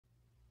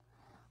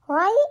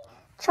Right?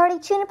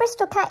 Charlie-Tuna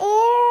Bristol Cat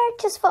here.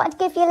 Just thought I'd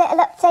give you a little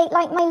update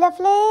like my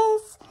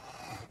lovelies.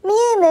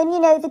 My human, you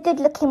know, the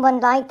good-looking one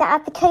like that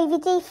had the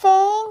COVID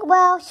thing.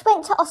 Well, she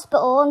went to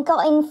hospital and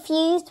got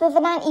infused with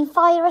an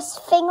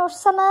antivirus thing or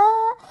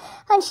something.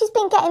 And she's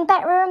been getting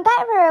better and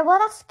better. Well,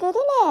 that's good,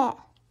 isn't it?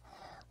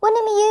 One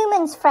of my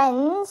human's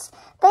friends,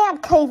 they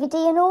had COVID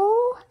and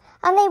all.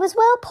 And they was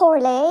well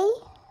poorly.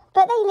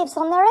 But they lives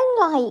on their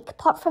own like,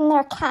 apart from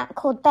their cat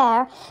called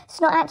Bear.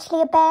 It's not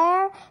actually a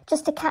bear,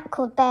 just a cat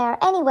called Bear.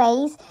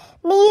 Anyways,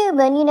 my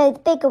human, you know, the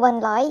bigger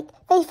one like,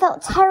 they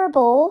felt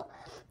terrible.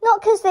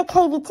 Not because they're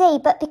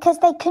COVID, but because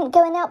they couldn't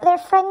go and help their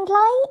friend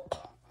like.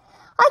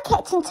 I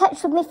kept in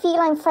touch with my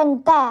feline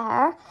friend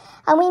Bear,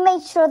 and we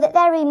made sure that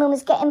their human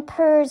was getting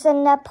purrs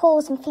and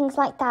paws and things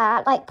like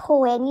that, like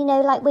pawing, you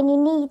know, like when you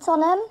needs on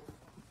them.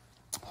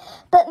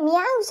 But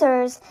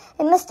meowsers,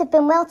 it must have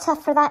been well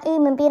tough for that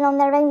human being on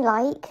their own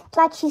like.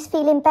 Glad she's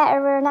feeling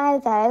better now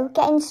though,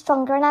 getting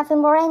stronger and having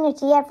more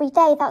energy every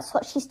day. That's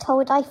what she's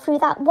told I through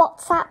that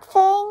WhatsApp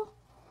thing.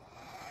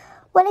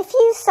 Well, if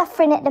you're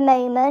suffering at the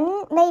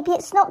moment, maybe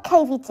it's not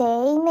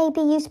COVID,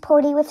 maybe you're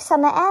poorly with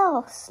something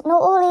else.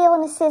 Not all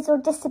illnesses or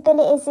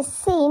disabilities is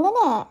seen,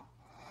 innit?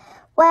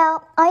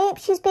 Well, I hope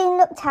she's being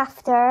looked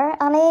after,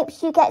 and I hope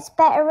she gets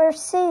better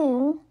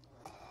soon.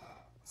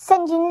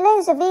 Sending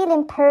loads of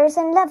healing purrs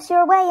and loves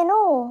your way and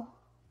all.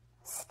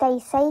 Stay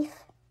safe,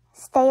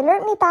 stay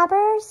alert, me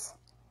babbers.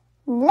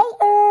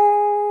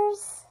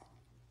 Laters.